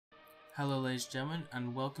Hello ladies and gentlemen,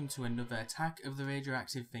 and welcome to another Attack of the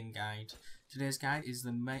Radioactive Thing guide. Today's guide is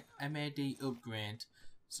the MAD upgrade.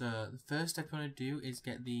 So the first step you want to do is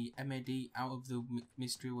get the MAD out of the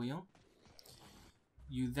mystery wheel.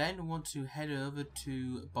 You then want to head over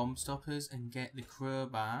to Bomb Stoppers and get the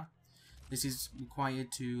crowbar. This is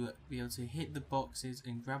required to be able to hit the boxes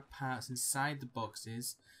and grab parts inside the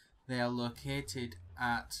boxes. They are located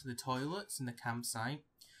at the toilets in the campsite.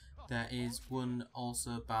 There is one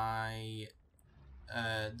also by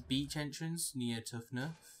the beach entrance near Tough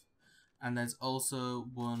Enough, and there's also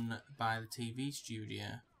one by the TV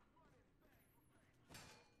studio.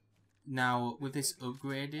 Now with this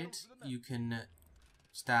upgraded, you can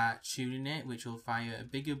start shooting it, which will fire a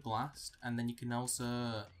bigger blast, and then you can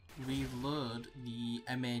also reload the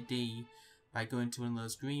MAD by going to one of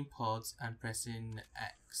those green pods and pressing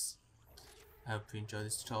X. I hope you enjoy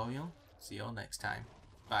this tutorial. See you all next time.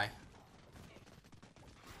 Bye.